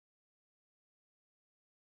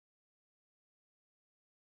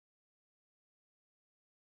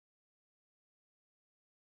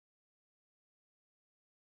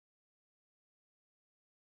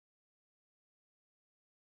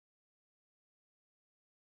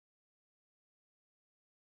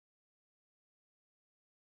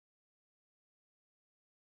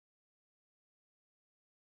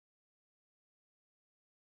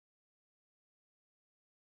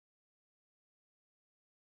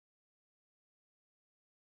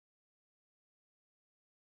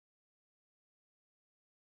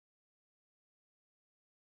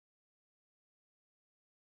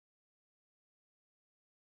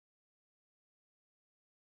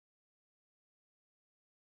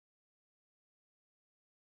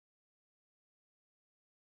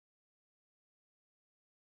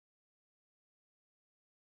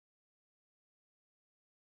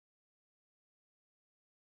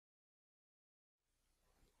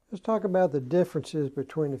Let's talk about the differences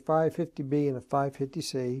between a 550B and a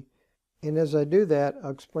 550C. And as I do that,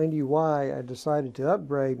 I'll explain to you why I decided to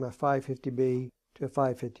upgrade my 550B to a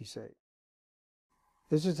 550C.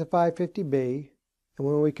 This is the 550B, and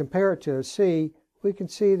when we compare it to a C, we can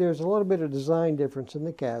see there's a little bit of design difference in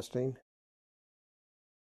the casting.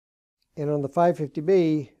 And on the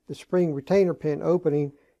 550B, the spring retainer pin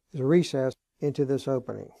opening is recessed into this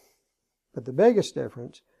opening. But the biggest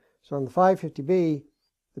difference is on the 550B,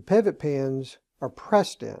 the pivot pins are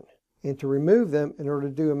pressed in. And to remove them, in order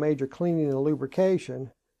to do a major cleaning and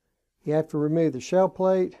lubrication, you have to remove the shell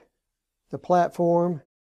plate, the platform,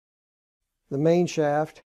 the main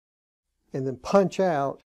shaft, and then punch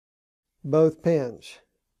out both pins.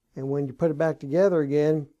 And when you put it back together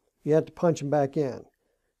again, you have to punch them back in.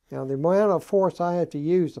 Now, the amount of force I have to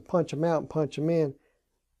use to punch them out and punch them in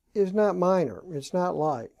is not minor. It's not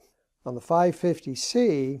light. On the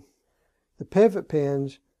 550C, the pivot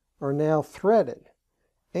pins are now threaded,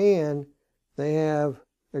 and they have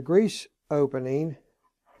a grease opening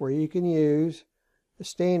where you can use a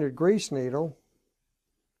standard grease needle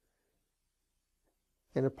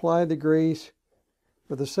and apply the grease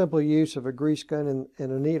with the simple use of a grease gun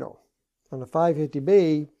and a needle. On the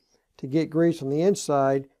 550B, to get grease on the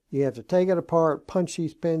inside, you have to take it apart, punch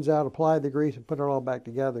these pins out, apply the grease, and put it all back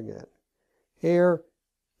together again. Here,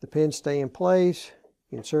 the pins stay in place.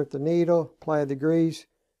 You insert the needle, apply the grease,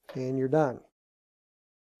 and you're done.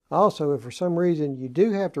 Also, if for some reason you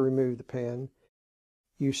do have to remove the pin,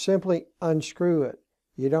 you simply unscrew it.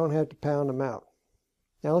 You don't have to pound them out.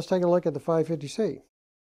 Now let's take a look at the 550C.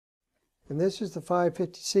 And this is the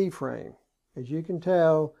 550C frame. As you can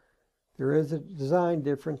tell, there is a design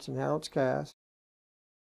difference in how it's cast.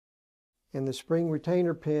 And the spring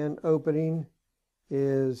retainer pin opening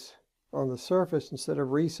is on the surface instead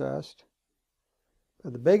of recessed.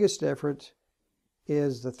 But the biggest difference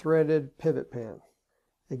is the threaded pivot pin.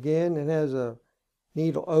 Again, it has a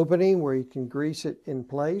needle opening where you can grease it in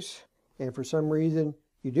place. And for some reason,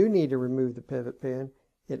 you do need to remove the pivot pin.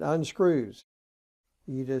 It unscrews.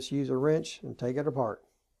 You just use a wrench and take it apart.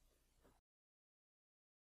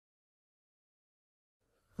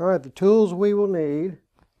 All right, the tools we will need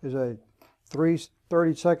is a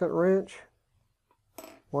 3/32 wrench,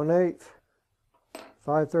 1/8,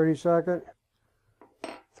 5/32,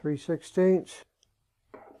 3/16,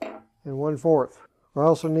 and 1/4. We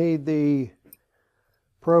also need the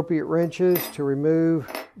appropriate wrenches to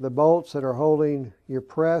remove the bolts that are holding your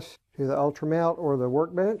press to the ultramount or the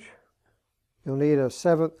workbench. You'll need a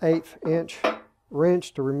 7/8 inch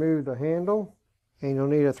wrench to remove the handle, and you'll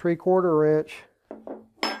need a 3/4 wrench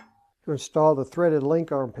to install the threaded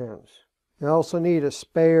link arm pins. You also need a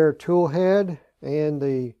spare tool head and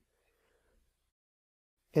the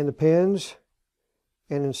pins,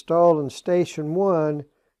 and installed in station 1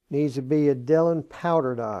 needs to be a Dillon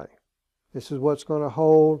powder die. This is what's going to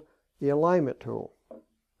hold the alignment tool.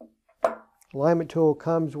 Alignment tool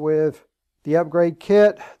comes with the upgrade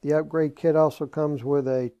kit. The upgrade kit also comes with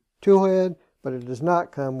a tool head, but it does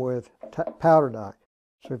not come with powder die.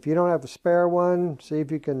 So if you don't have a spare one, see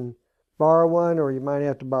if you can borrow one, or you might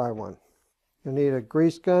have to buy one. You'll need a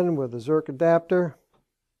grease gun with a Zerk adapter.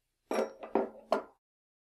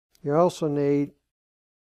 You also need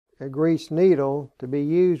a grease needle to be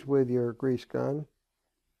used with your grease gun.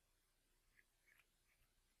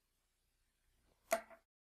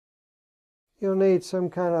 You'll need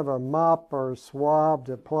some kind of a mop or swab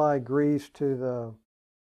to apply grease to the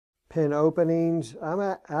pin openings.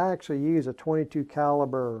 I actually use a .22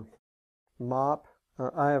 caliber mop.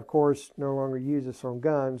 I, of course, no longer use this on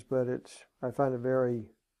guns, but I find it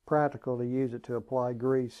very practical to use it to apply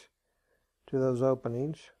grease to those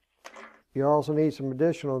openings. You also need some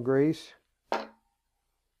additional grease.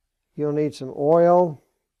 You'll need some oil.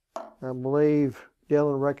 I believe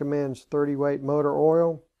Dillon recommends 30 weight motor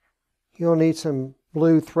oil. You'll need some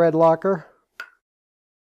blue thread locker.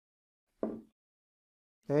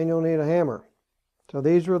 And you'll need a hammer. So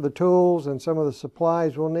these are the tools and some of the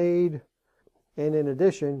supplies we'll need. And in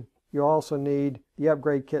addition, you also need the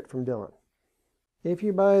upgrade kit from Dillon. If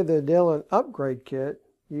you buy the Dillon upgrade kit,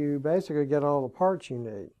 you basically get all the parts you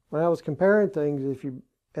need. When I was comparing things,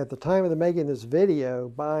 at the time of the making this video,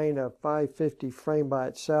 buying a 550 frame by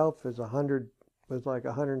itself was like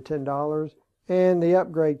 $110, and the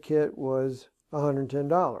upgrade kit was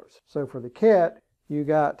 $110. So for the kit, you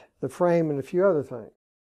got the frame and a few other things.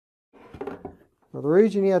 Now the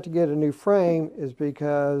reason you have to get a new frame is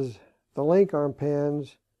because the link arm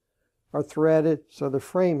pins are threaded, so the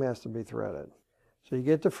frame has to be threaded. So you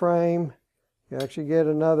get the frame, you actually get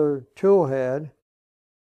another tool head,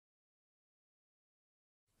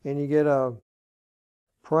 and you get a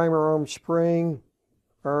primer arm spring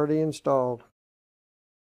already installed.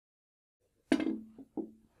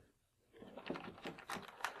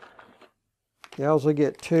 You also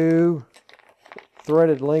get 2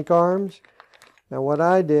 threaded link arms. Now what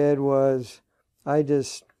I did was I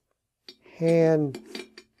just hand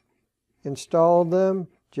installed them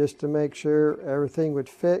just to make sure everything would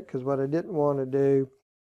fit, because what I didn't want to do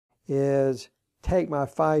is take my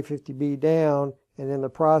 550B down and in the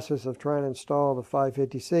process of trying to install the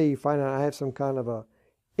 550C find out I have some kind of a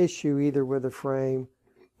issue either with the frame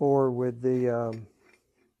or with the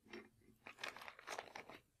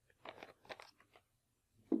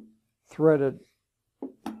threaded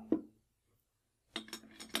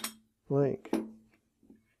link.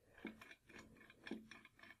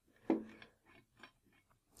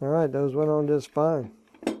 All right, those went on just fine.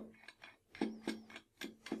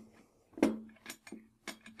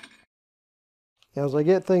 As I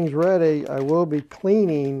get things ready, I will be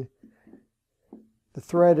cleaning the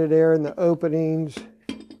threaded air in the openings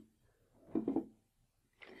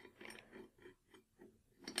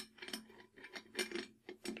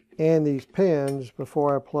and these pins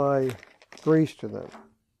before I apply grease to them.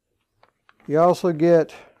 You also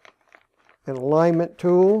get an alignment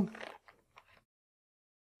tool.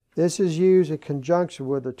 This is used in conjunction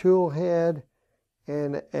with a tool head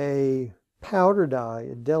and a powder die,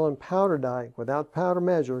 a Dillon powder die, without powder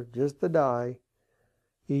measure, just the die.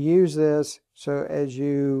 You use this so as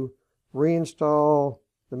you reinstall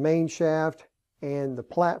the main shaft and the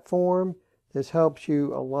platform, this helps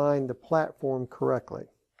you align the platform correctly.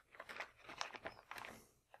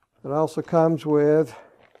 It also comes with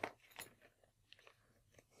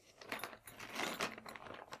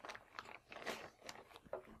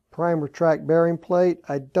primer track bearing plate.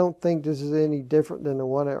 I don't think this is any different than the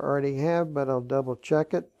one I already have, but I'll double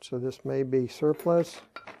check it. So this may be surplus.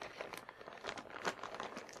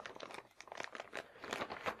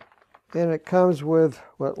 And it comes with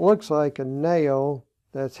what looks like a nail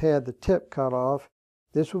that's had the tip cut off.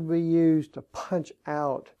 This will be used to punch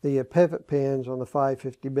out the pivot pins on the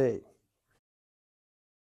 550B.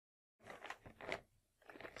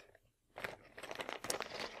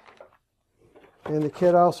 And the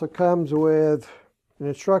kit also comes with an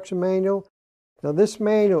instruction manual. Now this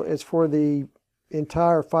manual is for the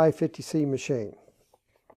entire 550C machine.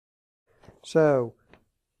 So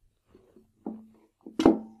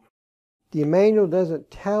the manual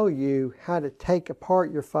doesn't tell you how to take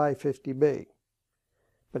apart your 550B,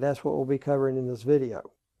 but that's what we'll be covering in this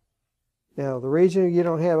video. Now the reason you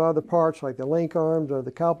don't have other parts like the link arms or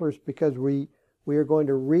the couplers, because we are going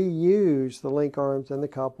to reuse the link arms and the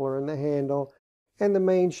coupler and the handle and the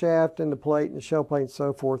main shaft and the plate and the shell plate and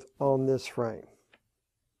so forth on this frame.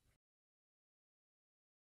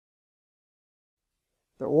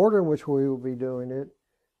 The order in which we will be doing it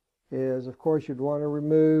is, of course, you'd want to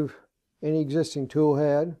remove any existing tool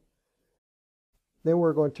head. Then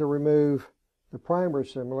we're going to remove the primer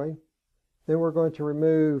assembly. Then we're going to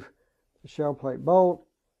remove the shell plate bolt,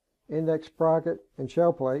 index sprocket, and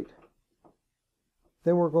shell plate.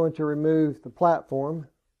 Then we're going to remove the platform,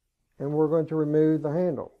 and we're going to remove the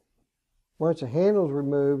handle. Once the handle is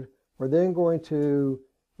removed, we're then going to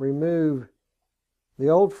remove the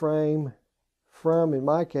old frame from, in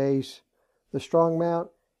my case, the strong mount.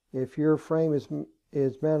 If your frame is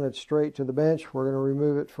mounted straight to the bench, we're going to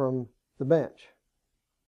remove it from the bench.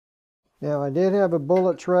 Now I did have a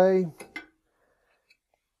bullet tray.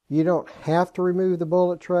 You don't have to remove the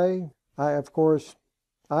bullet tray. Of course,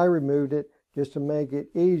 I removed it just to make it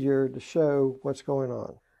easier to show what's going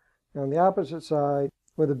on. Now on the opposite side,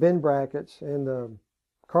 with the bin brackets and the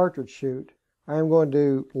cartridge chute, I'm going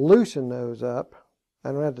to loosen those up.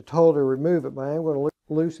 I don't have to totally remove it, but I am going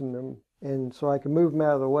to loosen them, and so I can move them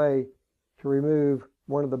out of the way to remove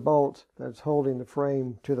one of the bolts that's holding the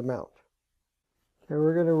frame to the mount. And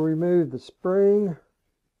we're going to remove the spring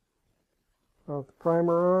off the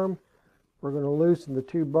primer arm. We're going to loosen the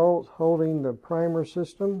 2 bolts holding the primer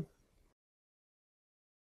system.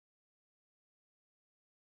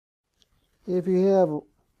 If you have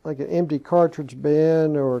like an empty cartridge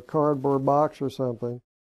bin or a cardboard box or something,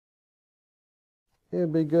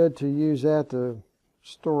 it'd be good to use that to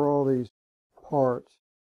store all these parts.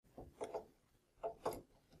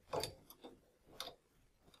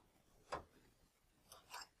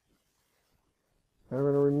 I'm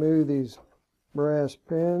going to remove these brass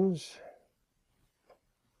pins.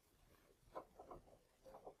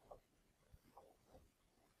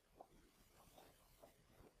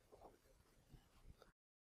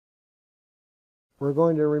 We're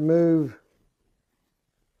going to remove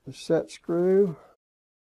the set screw.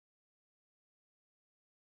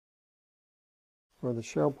 for the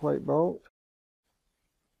shell plate bolt.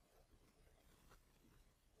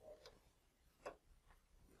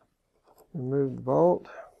 Remove the bolt.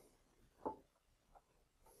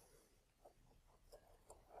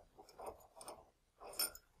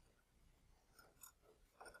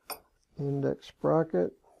 Index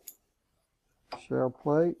sprocket, shell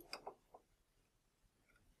plate.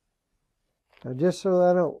 Now, just so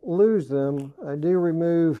that I don't lose them, I do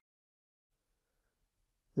remove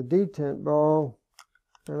the detent ball,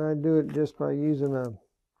 and I do it just by using a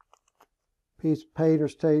piece of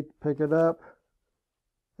painter's tape to pick it up,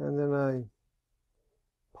 and then I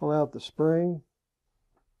pull out the spring.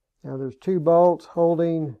 Now there's two bolts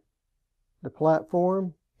holding the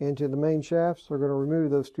platform into the main shaft, so we're going to remove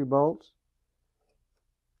those two bolts.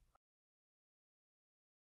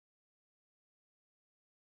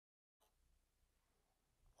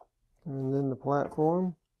 And then the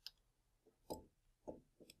platform.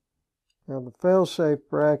 Now the fail-safe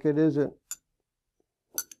bracket isn't,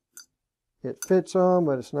 it fits on,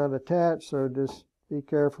 but it's not attached, so just be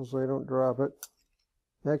careful so you don't drop it.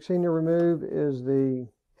 Next thing to remove is the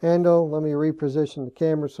handle. Let me reposition the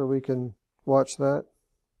camera so we can watch that.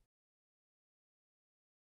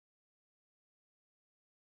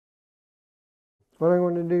 What I'm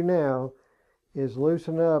going to do now is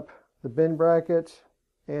loosen up the bin brackets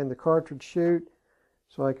and the cartridge chute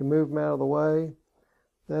so I can move them out of the way.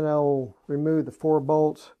 Then I'll remove the 4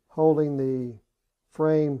 bolts holding the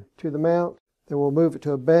frame to the mount. Then we'll move it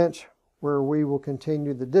to a bench where we will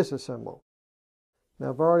continue the disassemble.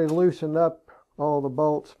 Now I've already loosened up all the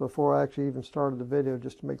bolts before I actually even started the video,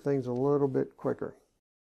 just to make things a little bit quicker.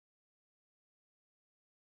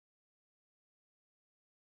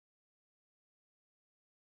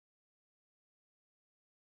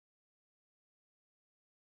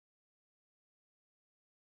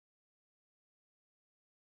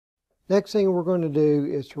 Next thing we're going to do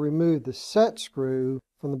is to remove the set screw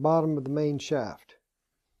from the bottom of the main shaft.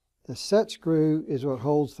 The set screw is what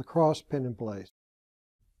holds the cross pin in place.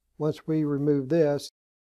 Once we remove this,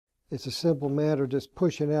 it's a simple matter of just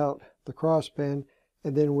pushing out the cross pin,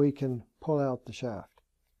 and then we can pull out the shaft.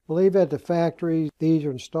 I believe at the factory these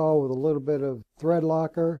are installed with a little bit of thread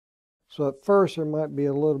locker, so at first there might be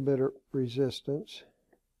a little bit of resistance.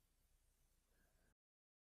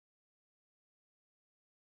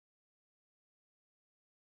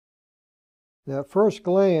 Now at first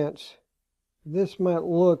glance, this might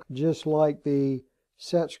look just like the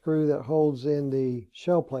set screw that holds in the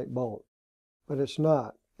shell plate bolt, but it's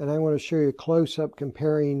not. And I'm going to show you a close-up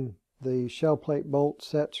comparing the shell plate bolt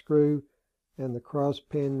set screw and the cross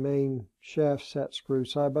pin main shaft set screw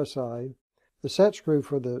side by side. The set screw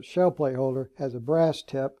for the shell plate holder has a brass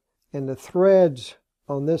tip, and the threads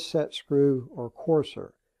on this set screw are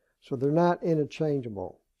coarser, so they're not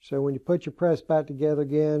interchangeable. So when you put your press back together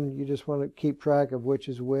again, you just want to keep track of which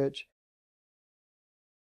is which.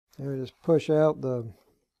 And just push out the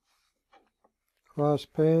cross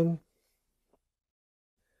pin.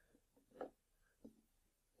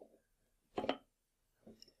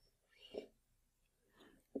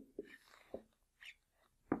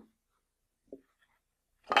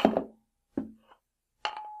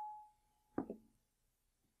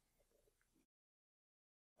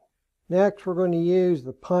 Next, we're going to use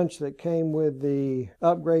the punch that came with the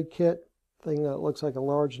upgrade kit, thing that looks like a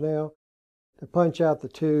large nail, to punch out the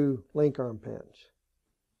 2 link arm pins.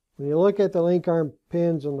 When you look at the link arm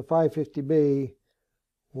pins on the 550B,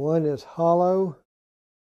 one is hollow,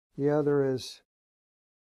 the other is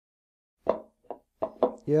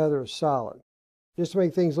solid. Just to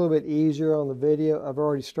make things a little bit easier on the video, I've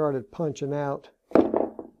already started punching out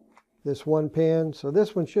this one pin, so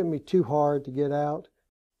this one shouldn't be too hard to get out.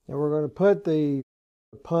 And we're going to put the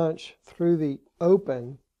punch through the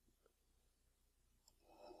open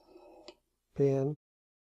pin.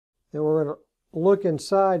 Then we're going to look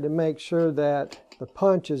inside to make sure that the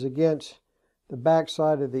punch is against the back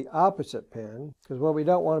side of the opposite pin, because what we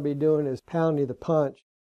don't want to be doing is pounding the punch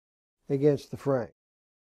against the frame.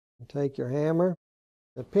 Take your hammer.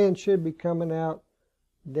 The pin should be coming out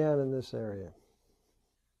down in this area.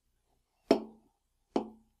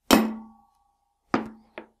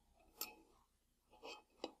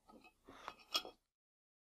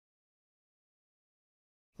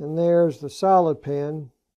 And there's the solid pin.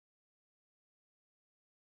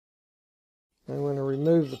 I'm going to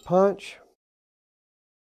remove the punch.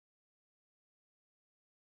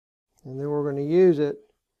 And then we're going to use it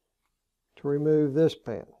to remove this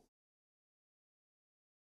pin.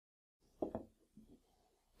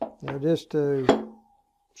 Now just to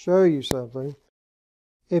show you something,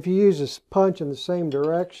 if you use this punch in the same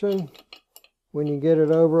direction, when you get it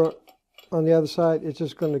over on the other side, it's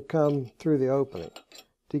just going to come through the opening.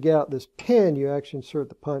 To get out this pin, you actually insert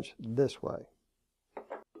the punch this way.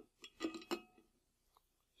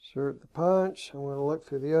 Insert the punch. I'm going to look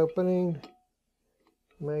through the opening.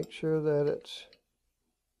 Make sure that it's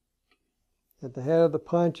that the head of the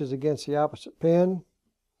punch is against the opposite pin.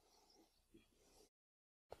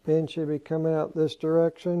 The pin should be coming out this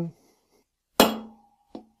direction.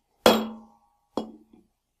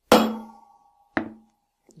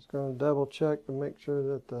 Just going to double check to make sure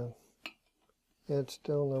that the head's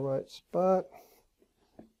still in the right spot.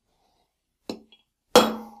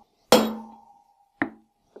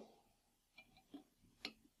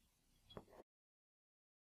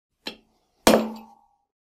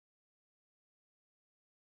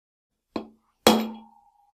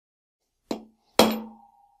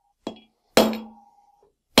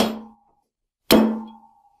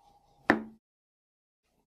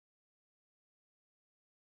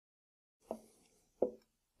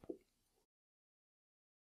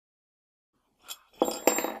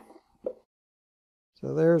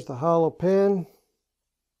 So there's the hollow pin.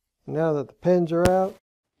 Now that the pins are out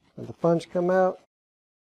and the punch come out,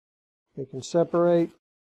 we can separate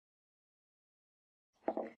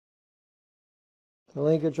the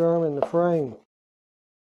linkage arm and the frame.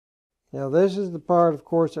 Now this is the part, of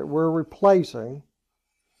course, that we're replacing.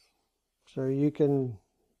 So you can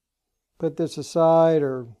put this aside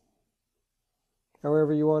or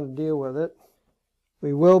however you want to deal with it.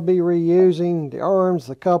 We will be reusing the arms,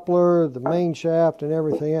 the coupler, the main shaft, and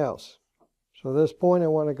everything else. So at this point I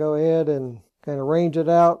want to go ahead and kind of range it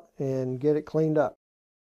out and get it cleaned up.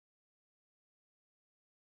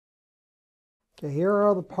 Okay, here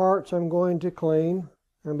are the parts I'm going to clean.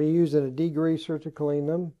 I'm going to be using a degreaser to clean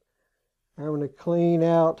them. I'm going to clean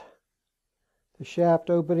out the shaft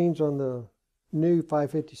openings on the new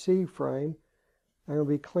 550C frame. I'm going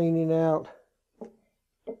to be cleaning out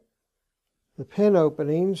the pin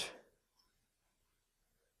openings.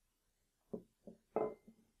 I'm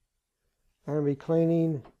going to be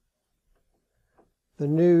cleaning the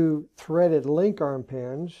new threaded link arm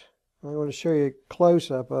pins. I'm going to show you a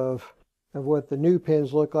close-up of what the new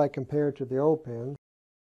pins look like compared to the old pins.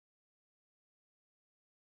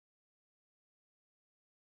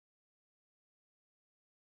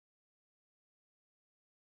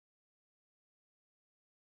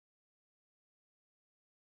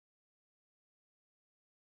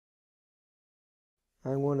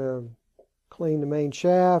 I want to clean the main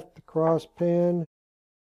shaft, the cross pin.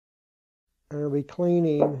 I'm going to be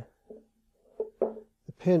cleaning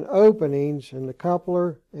the pin openings in the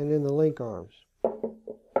coupler and in the link arms.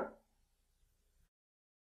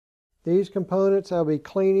 These components, I'll be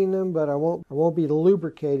cleaning them, but I won't be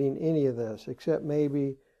lubricating any of this except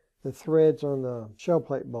maybe the threads on the shell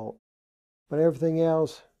plate bolt. But everything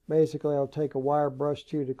else, basically I'll take a wire brush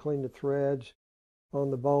to clean the threads on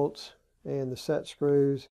the bolts and the set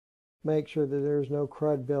screws. Make sure that there's no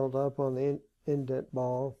crud buildup on the indent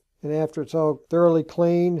ball. And after it's all thoroughly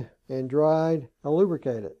cleaned and dried, I'll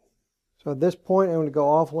lubricate it. So at this point I'm going to go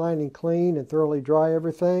offline and clean and thoroughly dry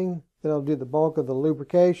everything. Then I'll do the bulk of the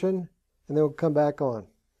lubrication and then we'll come back on.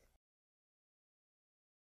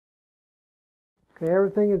 Okay,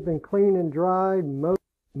 everything has been cleaned and dried.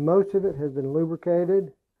 Most of it has been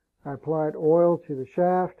lubricated. I applied oil to the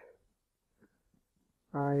shaft.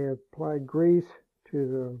 I applied grease to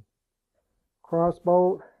the cross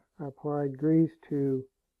bolt. I applied grease to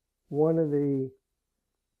one of the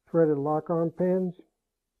threaded lock arm pins.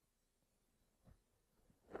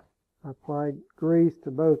 I applied grease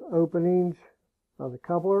to both openings of the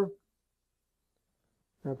coupler.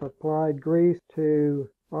 I've applied grease to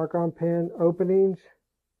lock arm pin openings.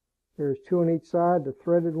 There's two on each side, the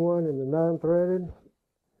threaded one and the non-threaded.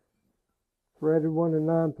 Threaded one and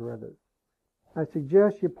non-threaded. I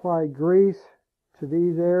suggest you apply grease to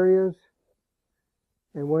these areas,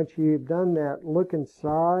 and once you've done that, look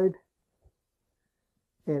inside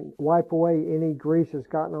and wipe away any grease that's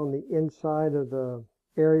gotten on the inside of the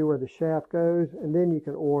area where the shaft goes, and then you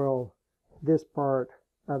can oil this part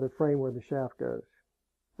of the frame where the shaft goes.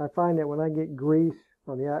 I find that when I get grease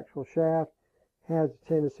on the actual shaft, it has a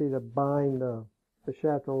tendency to bind the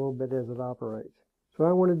shaft a little bit as it operates. So what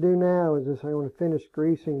I want to do now is I want to finish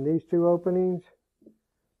greasing these two openings,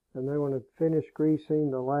 and then I want to finish greasing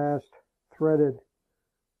the last threaded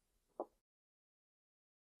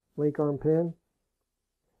link arm pin.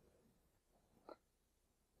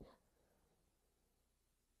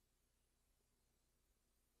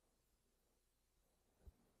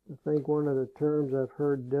 I think one of the terms I've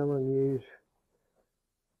heard Dillon use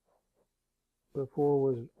before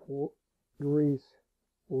was grease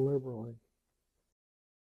liberally.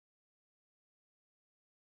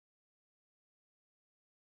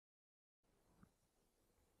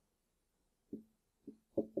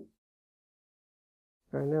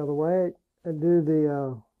 All right, now the way I do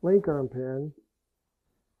the link arm pin,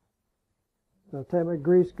 I'll take my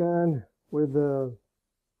grease gun with the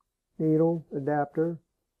needle adapter,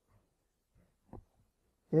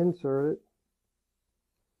 insert it,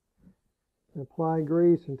 and apply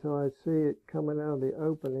grease until I see it coming out of the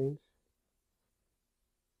openings.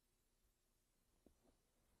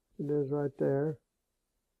 It is right there.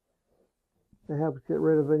 It helps get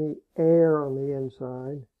rid of any air on the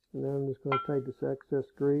inside. And then I'm just going to take this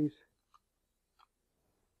excess grease,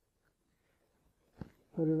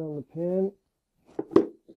 put it on the pin.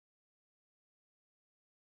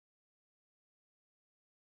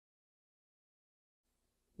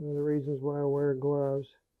 One of the reasons why I wear gloves.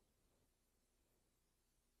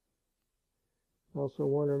 Also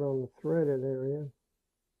want it on the threaded area.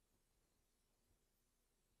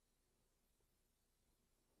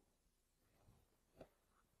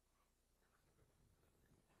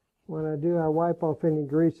 When I do, I wipe off any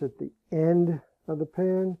grease at the end of the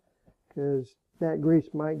pin, because that grease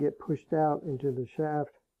might get pushed out into the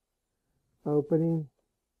shaft opening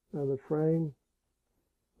of the frame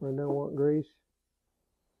where I don't want grease.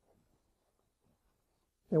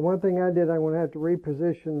 And one thing I did, I'm going to have to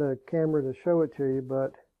reposition the camera to show it to you,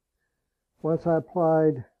 but once I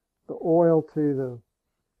applied the oil to the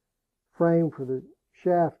frame for the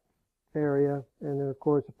shaft area, and then of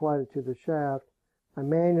course applied it to the shaft, I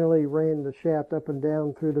manually ran the shaft up and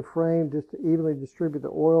down through the frame just to evenly distribute the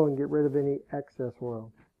oil and get rid of any excess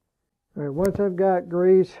oil. All right, once I've got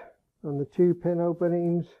grease on the two pin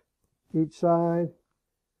openings each side,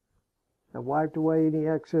 I've wiped away any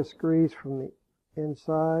excess grease from the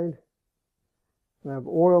inside, and I've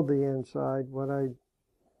oiled the inside. What I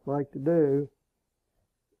like to do,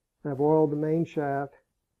 I've oiled the main shaft.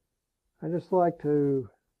 I just like to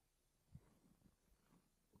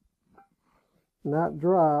not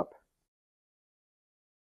drop,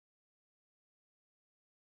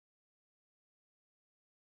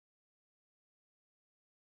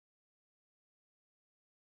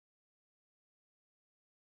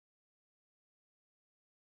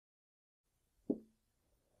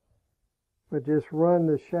 but just run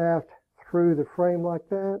the shaft through the frame like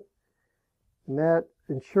that, and that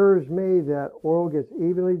ensures me that oil gets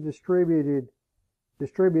evenly distributed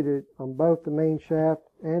on both the main shaft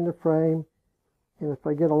and the frame. And if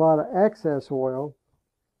I get a lot of excess oil,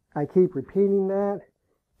 I keep repeating that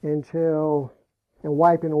and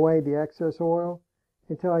wiping away the excess oil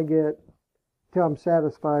until I'm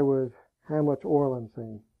satisfied with how much oil I'm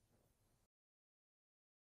seeing.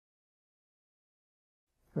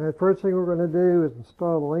 All right, first thing we're going to do is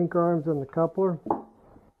install the link arms in the coupler.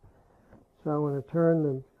 So I'm going to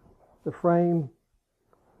turn the frame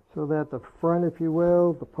so that the front, if you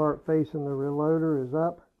will, the part facing the reloader is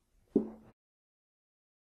up.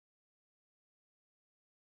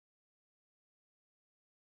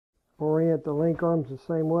 Orient the link arms the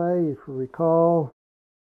same way. If you recall,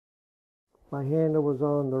 my handle was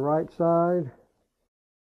on the right side.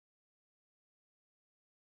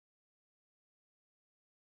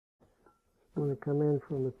 I'm going to come in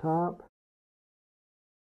from the top.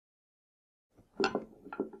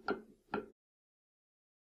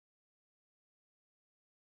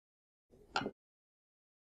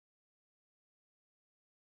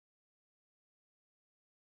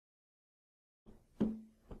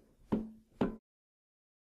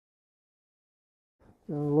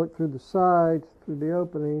 And look through the sides, through the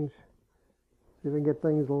openings, see if I can get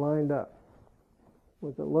things lined up.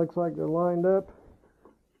 Once it looks like they're lined up,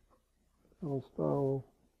 I'll install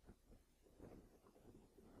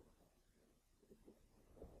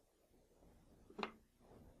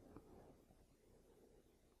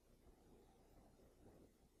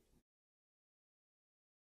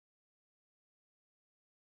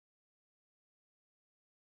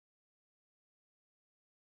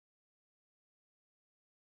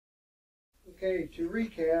Okay, to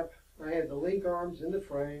recap, I had the link arms in the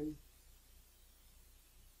frame.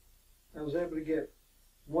 I was able to get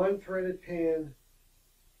one threaded pin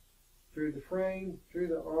through the frame, through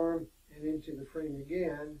the arm, and into the frame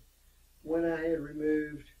again when I had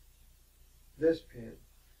removed this pin.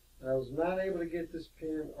 I was not able to get this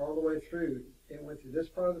pin all the way through. It went through this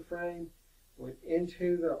part of the frame, went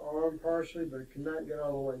into the arm partially, but it could not get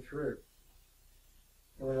all the way through.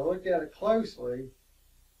 And when I looked at it closely,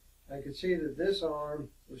 I could see that this arm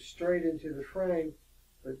was straight into the frame,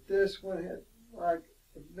 but this one had like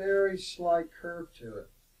a very slight curve to it.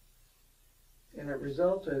 And it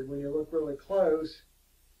resulted, when you look really close,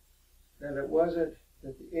 that it wasn't,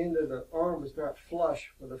 that the end of the arm was not flush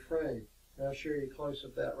with the frame. And I'll show you a close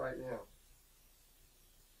of that right now.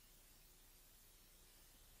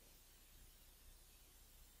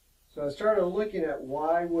 So I started looking at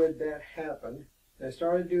why would that happen. And I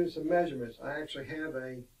started doing some measurements. I actually have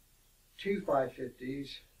two 550s.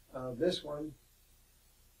 This one,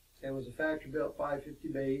 it was a factory built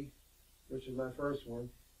 550B, which is my first one.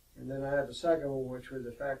 And then I have the second one, which was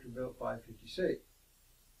a factory built 550C.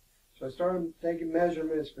 So I started taking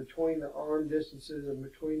measurements between the arm distances and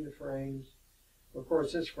between the frames. Of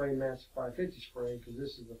course, this frame matches the 550 frame because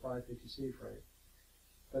this is the 550C frame.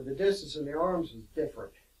 But the distance in the arms was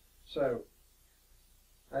different. So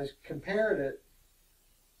I compared it,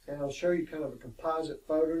 and I'll show you kind of a composite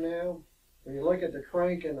photo now. When you look at the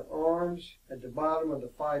crank and the arms at the bottom of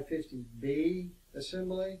the 550B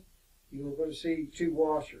assembly, you're going to see two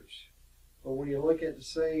washers. But when you look at the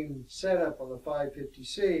same setup on the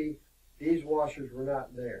 550C, these washers were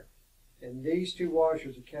not there. And these two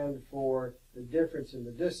washers accounted for the difference in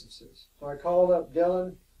the distances. So I called up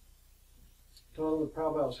Dillon, told them the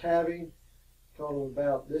problem I was having, told them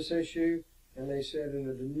about this issue, and they said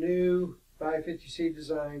under the new 550C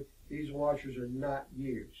design, these washers are not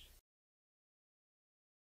used.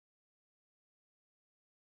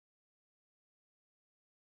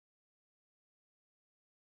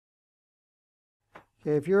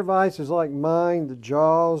 Okay, if your vise is like mine, the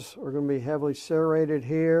jaws are going to be heavily serrated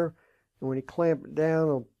here, and when you clamp it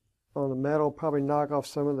down on the metal, probably knock off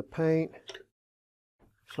some of the paint.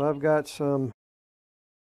 So I've got some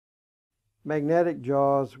magnetic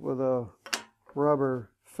jaws with a rubber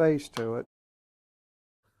face to it.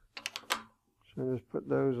 So just put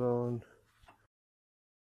those on.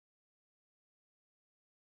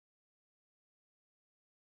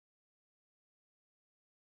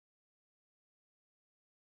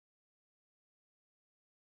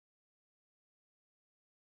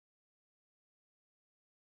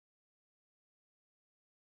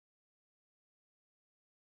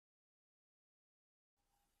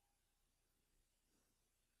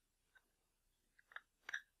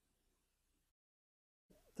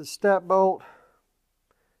 The step bolt,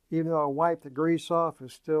 even though I wiped the grease off,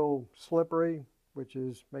 is still slippery, which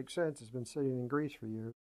makes sense. It's been sitting in grease for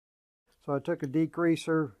years. So I took a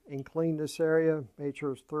degreaser and cleaned this area, made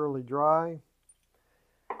sure it's thoroughly dry.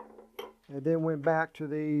 I then went back to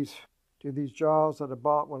these jaws that I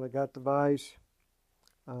bought when I got the vise.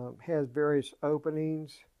 Has various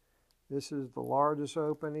openings. This is the largest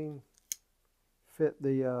opening. Fit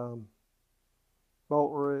the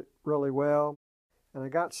bolt really well. And I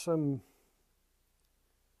got some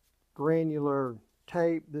granular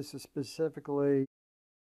tape. This is specifically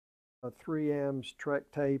a 3M's Trek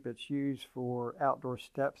tape. It's used for outdoor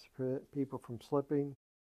steps to prevent people from slipping.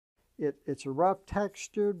 It's a rough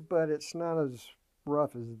textured, but it's not as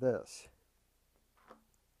rough as this.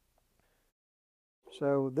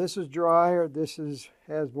 So this is drier. This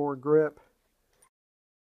has more grip.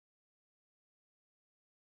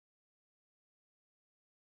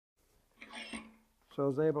 So I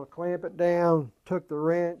was able to clamp it down, took the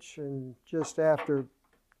wrench, and just after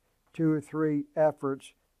 2 or 3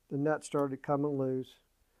 efforts, the nut started coming loose.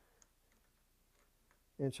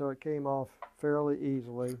 And so it came off fairly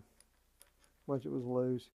easily once it was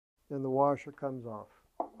loose. Then the washer comes off.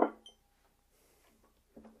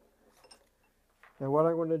 Now what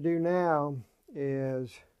I'm going to do now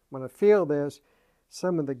is, when I feel this,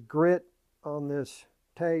 some of the grit on this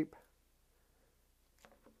tape,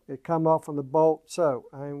 it come off on the bolt. So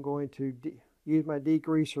I'm going to use my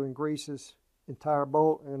degreaser and grease this entire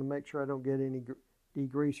bolt. I'm going to make sure I don't get any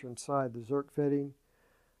degreaser inside the Zerk fitting.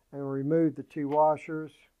 I'm going to remove the 2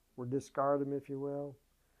 washers, or discard them if you will.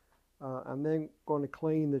 I'm then going to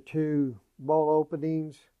clean the 2 bolt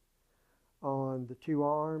openings on the 2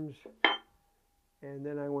 arms, and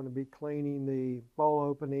then I want to be cleaning the bolt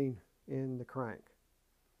opening in the crank.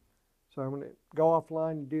 So I'm going to go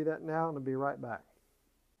offline and do that now, and I'll be right back.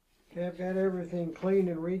 Okay, I've got everything cleaned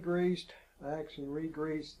and re-greased. I actually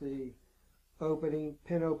re-greased the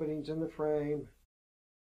pin openings in the frame.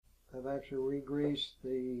 I've actually re-greased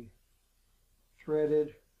the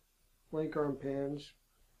threaded link arm pins.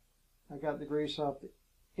 I got the grease off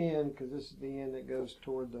the end because this is the end that goes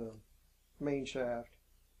toward the main shaft.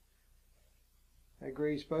 I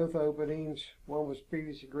greased both openings. One was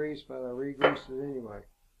previously greased, but I re-greased it anyway.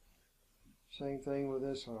 Same thing with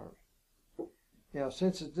this arm. Now,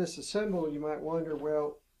 since it's disassembled, you might wonder,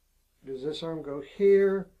 well, does this arm go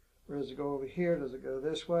here, or does it go over here? Does it go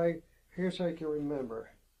this way? Here's how you can remember.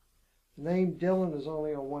 The name Dillon is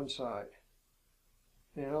only on one side,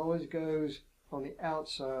 and it always goes on the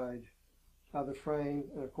outside of the frame,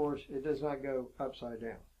 and of course, it does not go upside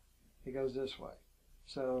down. It goes this way.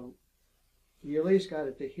 So you at least got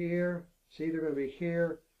it to here. It's either going to be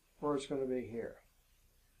here, or it's going to be here.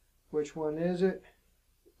 Which one is it?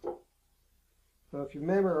 Now, if you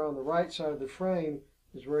remember, on the right side of the frame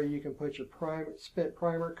is where you can put your spent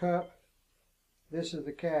primer cup. This is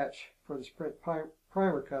the catch for the spent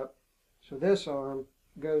primer cup. So this arm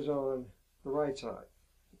goes on the right side.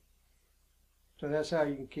 So that's how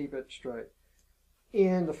you can keep it straight.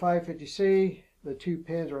 In the 550C, the two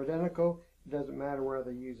pins are identical. It doesn't matter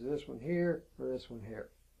whether you use this one here or this one here.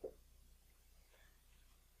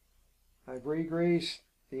 I've re-greased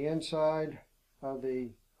the inside of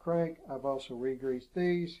the crank. I've also re-greased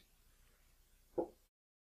these.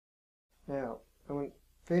 Now, I'm going to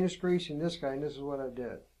finish greasing this guy, and this is what I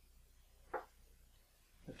did.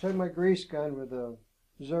 I took my grease gun with a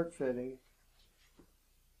Zerk fitting.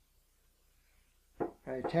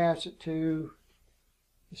 I attached it to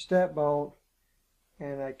the step bolt,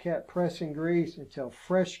 and I kept pressing grease until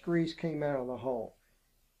fresh grease came out of the hole.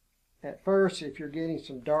 At first, if you're getting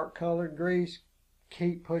some dark colored grease,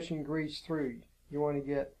 keep pushing grease through. You want to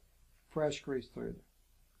get fresh grease through.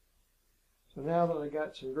 So now that I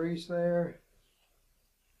got some grease there,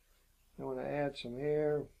 I want to add some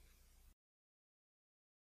here.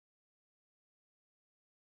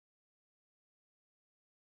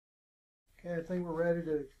 Okay, I think we're ready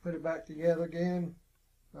to put it back together again.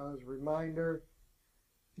 As a reminder,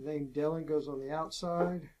 the name Dillon goes on the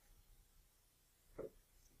outside.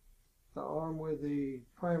 The arm with the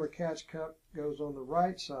primer catch cup goes on the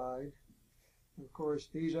right side. And of course,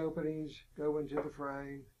 these openings go into the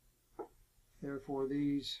frame. Therefore,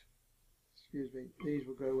 these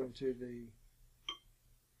will go into the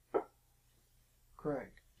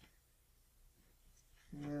crank.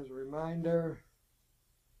 And as a reminder,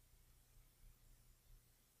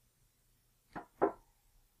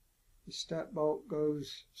 the step bolt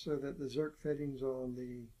goes so that the Zerk fitting's on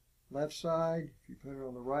the left side. If you put it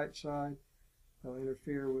on the right side, they'll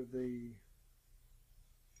interfere with the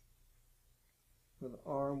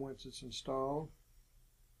arm once it's installed.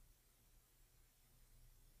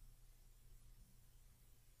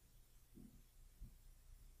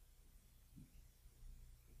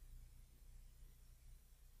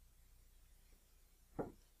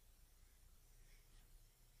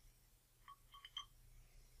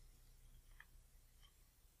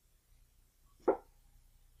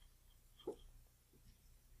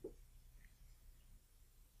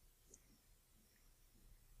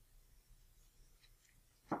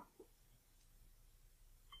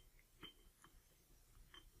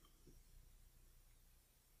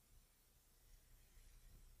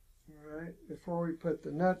 Alright, before we put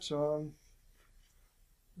the nuts on,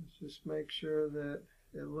 let's just make sure that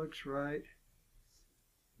it looks right.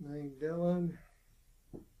 Name Dillon,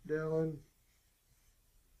 Dillon.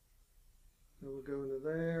 That will go into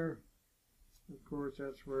there. Of course,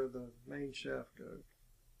 that's where the main shaft goes.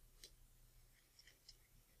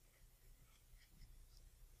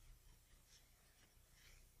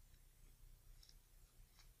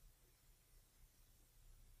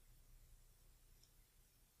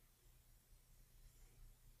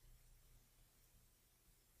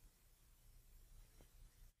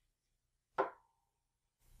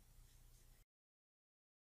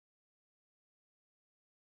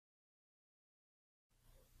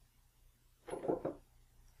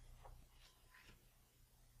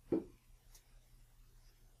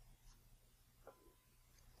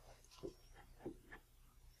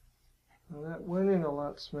 Now that went in a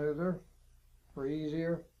lot smoother or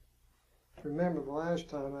easier. Remember the last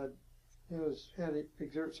time I had to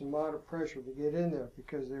exert some moderate pressure to get in there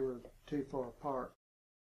because they were too far apart.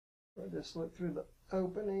 I just look through the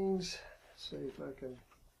openings, see if I can.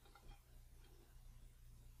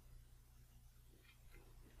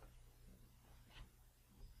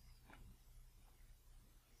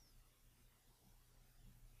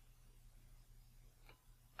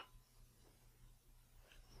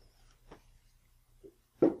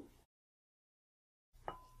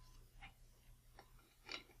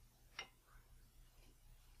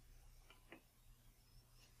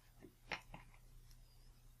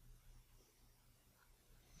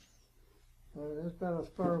 That's about as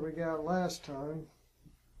far as we got last time.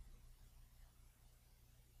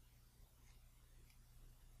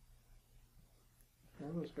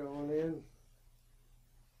 That was going in.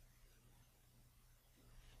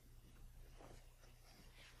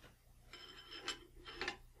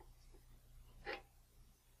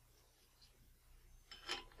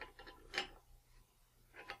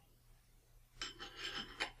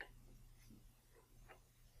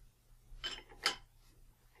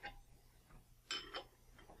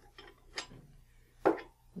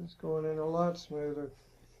 It's going in a lot smoother.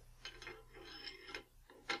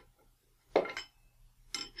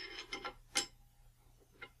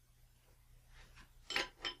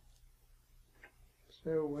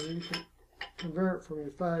 you can convert from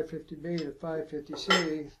your 550B to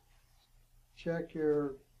 550C. Check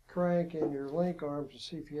your crank and your link arms to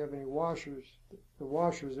see if you have any washers. The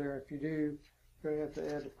washers there, if you do, you're going to have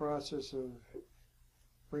to add the process of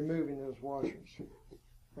removing those washers.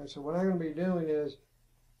 And so what I'm going to be doing is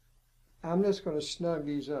I'm just going to snug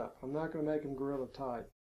these up. I'm not going to make them gorilla tight.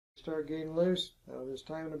 Start getting loose, I'll just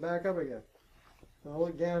tighten them back up again. Now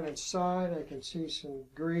look down inside, I can see some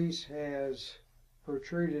grease has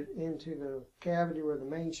protruded into the cavity where the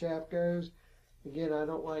main shaft goes. Again, I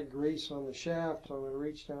don't like grease on the shaft, so I'm going to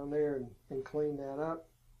reach down there and clean that up.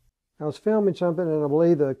 I was filming something and I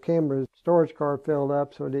believe the camera's storage card filled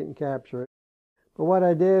up, so I didn't capture it. But what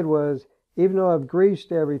I did was, even though I've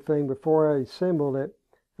greased everything before I assembled it,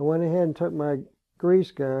 I went ahead and took my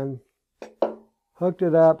grease gun, hooked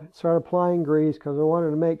it up, started applying grease because I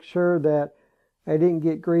wanted to make sure that I didn't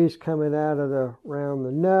get grease coming out of around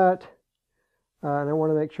the nut. And I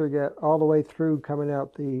want to make sure it got all the way through coming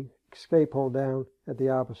out the escape hole down at the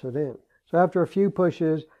opposite end. So after a few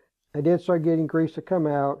pushes, I did start getting grease to come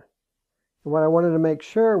out. And what I wanted to make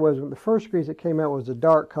sure was the first grease that came out was the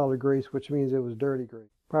dark colored grease, which means it was dirty grease,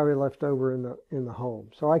 probably left over in the home.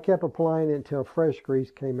 So I kept applying it until fresh grease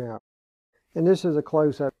came out. And this is a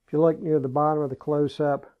close-up. If you look near the bottom of the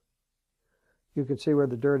close-up, you can see where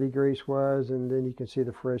the dirty grease was, and then you can see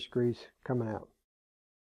the fresh grease coming out.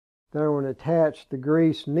 Then I want to attach the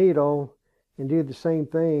grease needle and do the same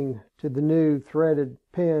thing to the new threaded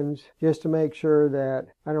pins, just to make sure that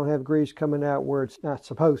I don't have grease coming out where it's not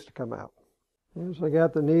supposed to come out. And so I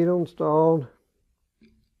got the needle installed.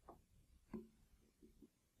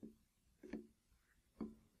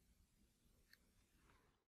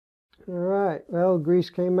 All right, well, grease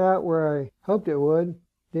came out where I hoped it would.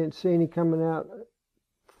 Didn't see any coming out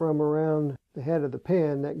from around the head of the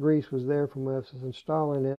pin. That grease was there from when I was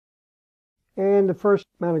installing it. And the first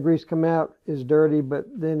amount of grease come out is dirty, but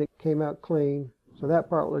then it came out clean. So that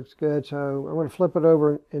part looks good. So I'm going to flip it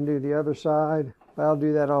over and do the other side. I'll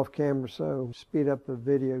do that off camera, so speed up the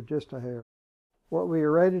video just a hair. What we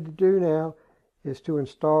are ready to do now is to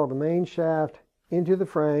install the main shaft into the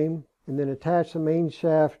frame and then attach the main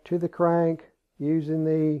shaft to the crank using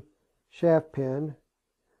the shaft pin,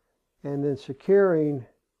 and then securing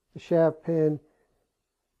the shaft pin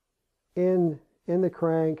in the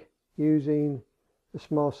crank using the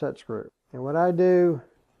small set screw. And what I do,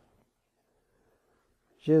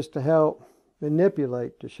 just to help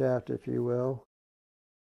manipulate the shaft, if you will,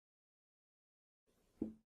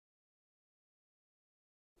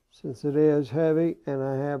 since it is heavy and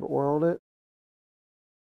I have oiled it,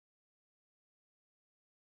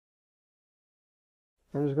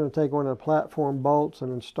 I'm just going to take one of the platform bolts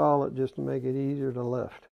and install it just to make it easier to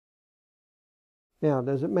lift. Now,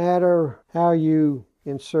 does it matter how you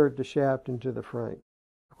insert the shaft into the frame?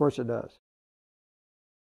 Of course it does.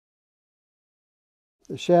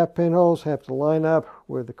 The shaft pinholes have to line up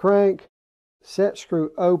with the crank. Set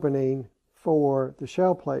screw opening for the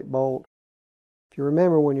shell plate bolt, if you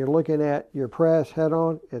remember when you're looking at your press head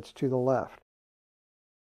on, it's to the left.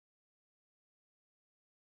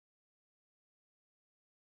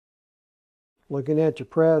 Looking at your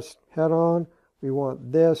press head on, we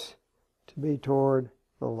want this to be toward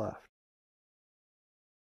the left.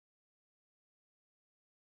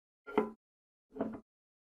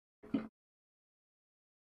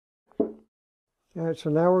 All right, so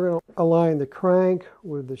now we're going to align the crank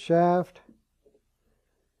with the shaft.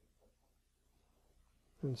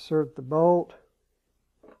 Insert the bolt.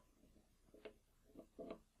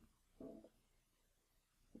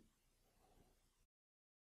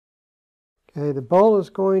 Okay, the bolt is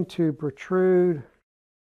going to protrude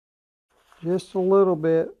just a little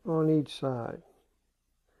bit on each side.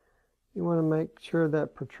 You want to make sure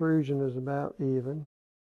that protrusion is about even.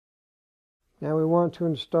 Now we want to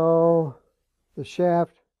install the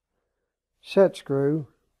shaft set screw.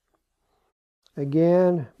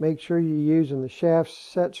 Again, make sure you're using the shaft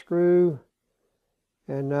set screw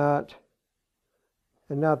and not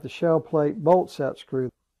the shell plate bolt set screw.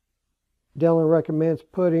 Dillon recommends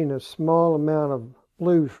putting a small amount of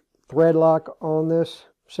blue thread lock on this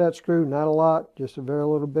set screw, not a lot, just a very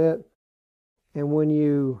little bit. And when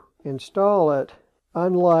you install it,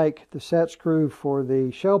 unlike the set screw for the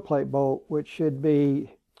shell plate bolt, which should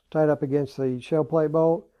be tied up against the shell plate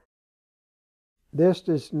bolt, this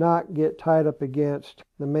does not get tied up against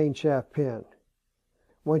the main shaft pin.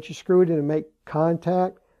 Once you screw it in and make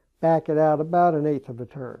contact, back it out about 1/8 of a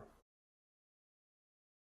turn.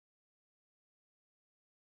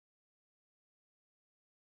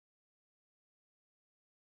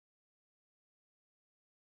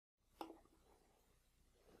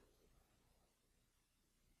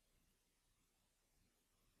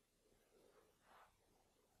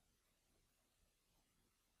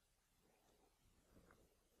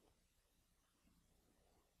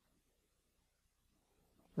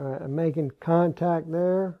 All right, I'm making contact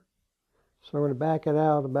there, so I'm going to back it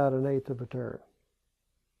out about 1/8 of a turn.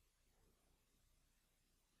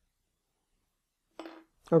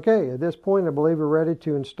 Okay, at this point I believe we're ready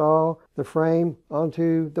to install the frame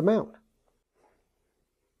onto the mount.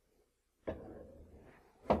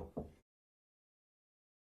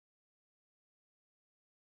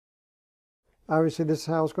 Obviously this is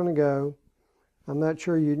how it's going to go. I'm not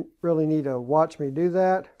sure you really need to watch me do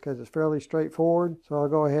that because it's fairly straightforward. So I'll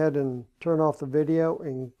go ahead and turn off the video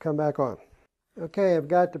and come back on. Okay, I've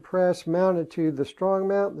got the press mounted to the strong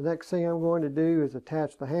mount. The next thing I'm going to do is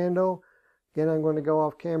attach the handle. Again, I'm going to go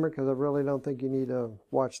off camera because I really don't think you need to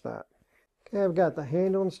watch that. Okay, I've got the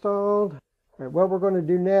handle installed. All right, what we're going to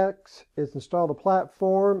do next is install the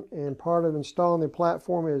platform, and part of installing the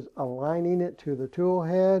platform is aligning it to the tool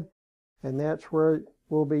head, and that's where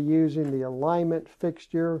we'll be using the alignment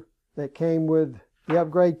fixture that came with the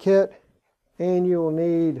upgrade kit, and you will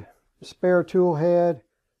need a spare tool head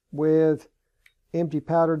with empty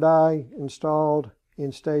powder die installed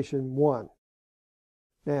in station 1.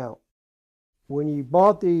 Now, when you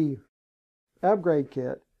bought the upgrade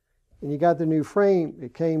kit and you got the new frame,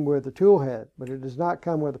 it came with a tool head, but it does not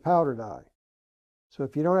come with a powder die. So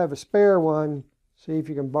if you don't have a spare one, see if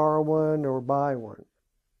you can borrow one or buy one.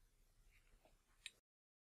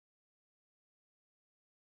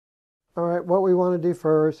 All right, what we want to do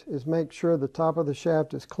first is make sure the top of the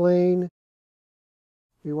shaft is clean.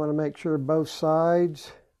 We want to make sure both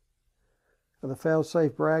sides of the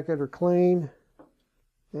fail-safe bracket are clean.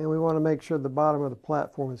 And we want to make sure the bottom of the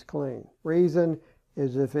platform is clean. Reason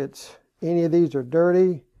is if any of these are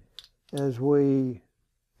dirty, as we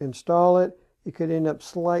install it, it could end up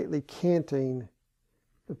slightly canting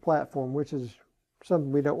the platform, which is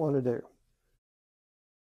something we don't want to do.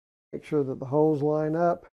 Make sure that the holes line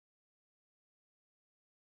up.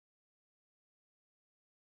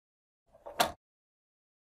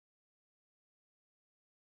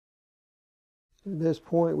 At this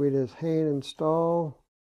point, we just hand install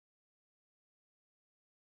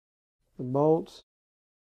the bolts.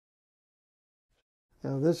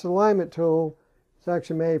 Now this alignment tool is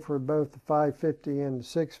actually made for both the 550 and the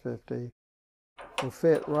 650. It will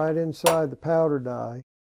fit right inside the powder die.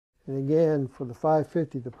 And again, for the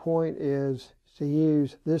 550, the point is to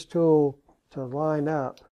use this tool to line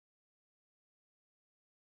up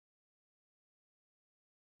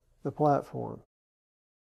the platform.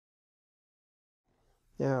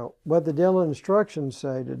 Now, what the Dillon instructions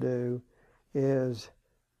say to do is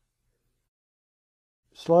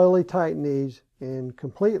slowly tighten these and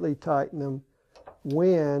completely tighten them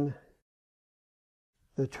when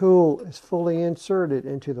the tool is fully inserted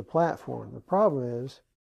into the platform. The problem is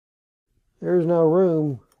there's no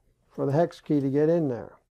room for the hex key to get in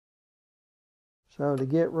there. So to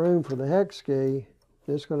get room for the hex key,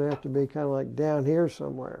 it's going to have to be kind of like down here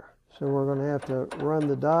somewhere. So we're going to have to run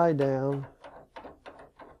the die down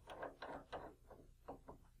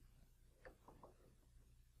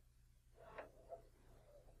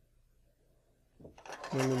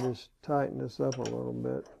Let me just tighten this up a little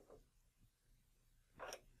bit.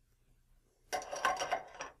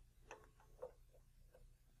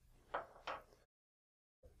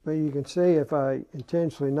 But you can see if I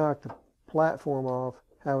intentionally knock the platform off,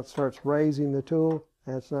 how it starts raising the tool.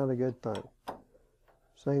 That's not a good thing.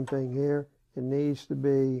 Same thing here. It needs to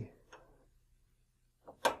be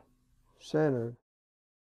centered.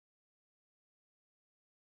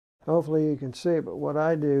 Hopefully you can see it, but what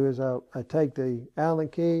I do is I take the Allen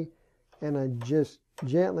key and I just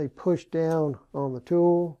gently push down on the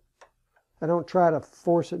tool. I don't try to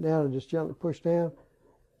force it down, I just gently push down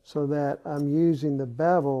so that I'm using the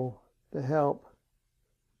bevel to help.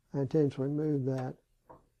 I intentionally move that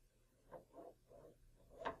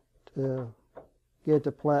to get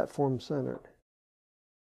the platform centered.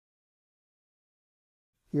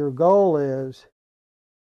 Your goal is,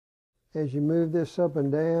 as you move this up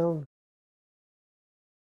and down,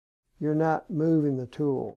 you're not moving the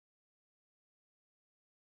tool.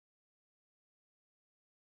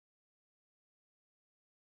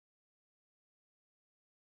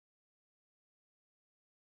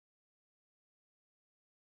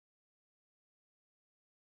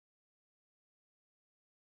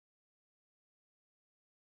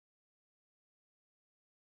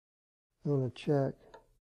 I'm going to check.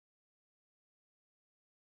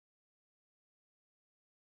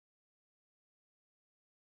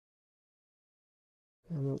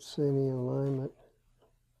 I don't see any alignment.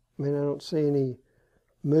 I mean, I don't see any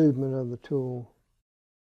movement of the tool.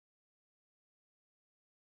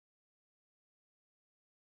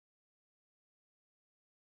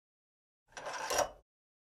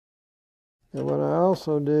 And what I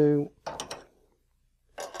also do,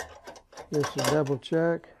 just to double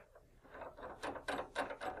check,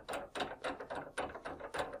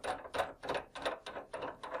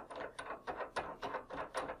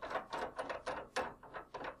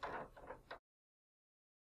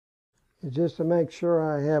 is just to make sure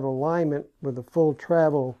I have alignment with the full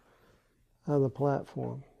travel of the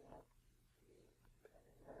platform.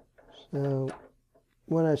 So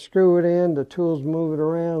when I screw it in, the tool's moving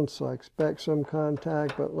around, so I expect some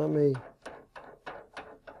contact, but let me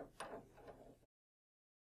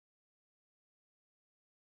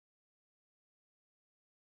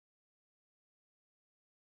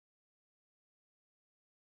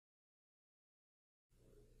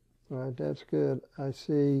all right, that's good. I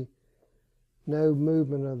see no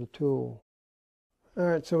movement of the tool. All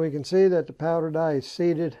right, so we can see that the powder die is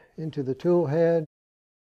seated into the tool head.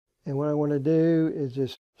 And what I want to do is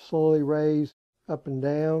just slowly raise up and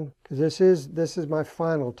down, because this is my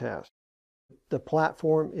final test. The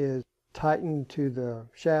platform is tightened to the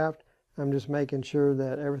shaft. I'm just making sure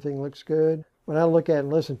that everything looks good. When I look at it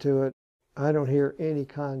and listen to it, I don't hear any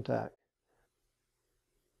contact.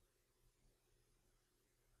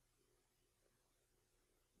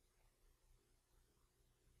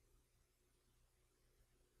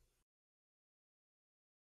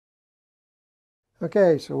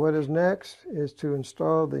 Okay, so what is next is to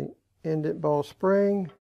install the indent ball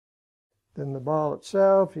spring, then the ball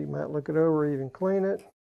itself. You might look it over or even clean it.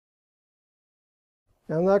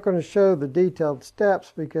 Now, I'm not going to show the detailed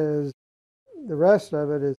steps because the rest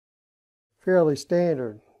of it is fairly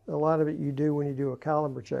standard. A lot of it you do when you do a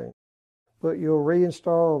caliber change. But you'll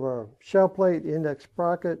reinstall the shell plate, the index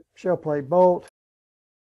sprocket, shell plate bolt,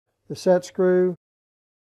 the set screw,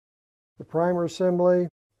 the primer assembly.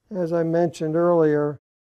 As I mentioned earlier,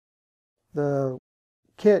 the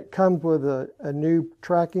kit comes with a new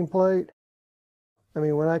tracking plate. I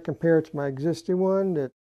mean, when I compare it to my existing one,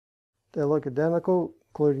 they look identical,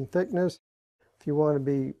 including thickness. If you want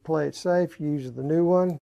to play it safe, use the new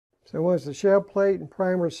one. So once the shell plate and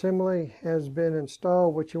primer assembly has been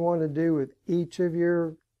installed, what you want to do with each of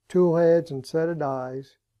your tool heads and set of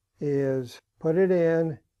dies is put it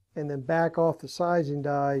in and then back off the sizing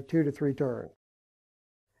die 2 to 3 turns.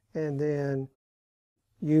 And then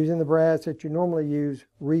using the brass that you normally use,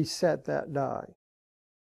 reset that die.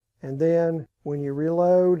 And then when you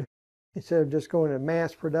reload, instead of just going to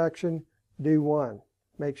mass production, do one.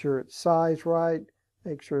 Make sure it's sized right,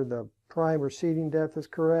 make sure the primer seating depth is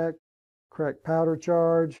correct, correct powder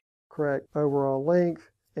charge, correct overall length,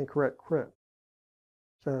 and correct crimp.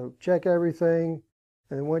 So check everything,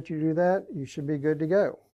 and once you do that, you should be good to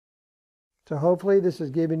go. So hopefully this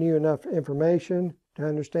has given you enough information to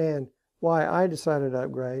understand why I decided to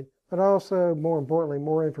upgrade, but also, more importantly,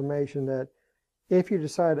 more information that if you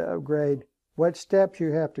decide to upgrade, what steps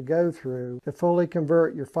you have to go through to fully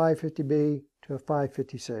convert your 550B to a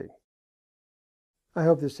 550C. I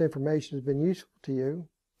hope this information has been useful to you,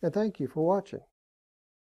 and thank you for watching.